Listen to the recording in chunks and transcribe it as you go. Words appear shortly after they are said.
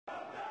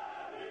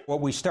What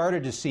we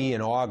started to see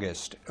in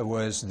August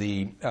was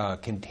the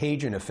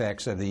contagion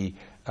effects of the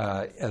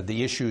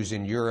issues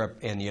in Europe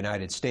and the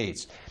United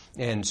States.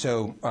 And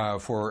so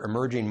for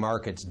emerging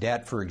markets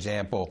debt, for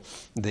example,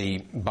 the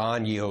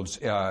bond yields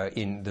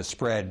in the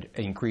spread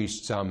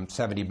increased some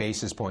 70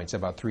 basis points,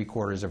 about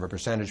 3/4 of a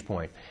percentage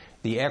point.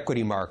 The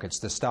equity markets,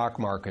 the stock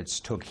markets,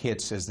 took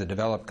hits as the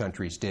developed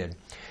countries did.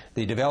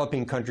 The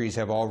developing countries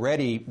have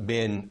already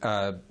been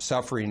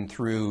suffering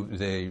through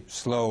the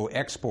slow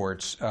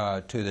exports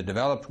to the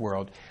developed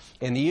world.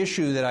 And the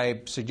issue that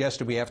I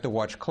suggested we have to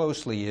watch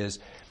closely is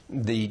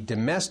the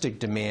domestic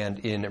demand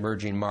in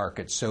emerging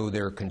markets, so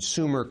their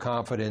consumer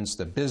confidence,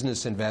 the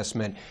business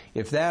investment.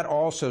 If that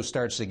also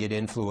starts to get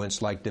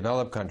influenced like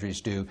developed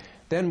countries do,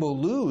 then we'll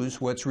lose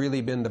what's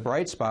really been the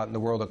bright spot in the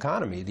world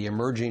economy, the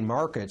emerging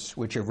markets,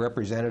 which have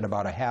represented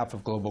about a half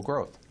of global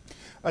growth.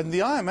 And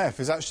the IMF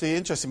is actually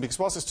interesting because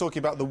whilst it's talking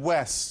about the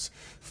West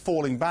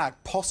falling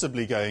back,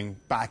 possibly going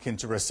back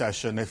into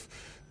recession if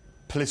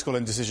political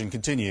indecision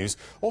continues,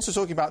 also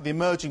talking about the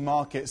emerging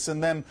markets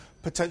and them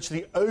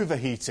potentially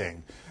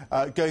overheating,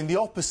 going the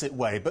opposite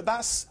way. But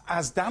that's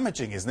as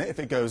damaging, isn't it, if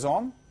it goes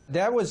on?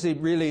 That was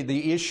really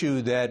the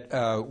issue that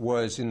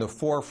was in the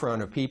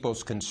forefront of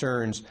people's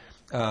concerns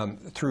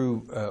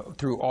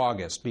through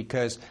August,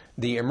 because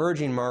the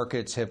emerging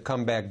markets have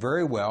come back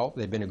very well.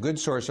 They've been a good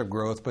source of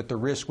growth, but the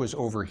risk was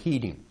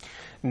overheating.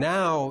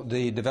 Now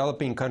the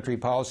developing country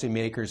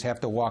policymakers have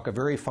to walk a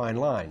very fine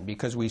line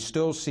because we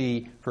still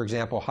see, for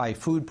example, high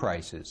food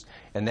prices,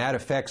 and that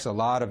affects a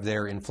lot of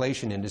their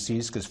inflation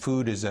indices because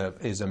food is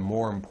a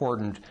more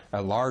important,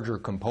 a larger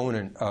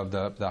component of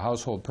the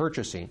household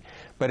purchasing.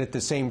 But at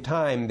the same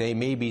time, they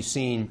may be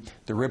seeing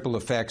the ripple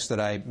effects that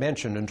I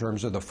mentioned in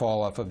terms of the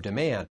fall off of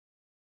demand.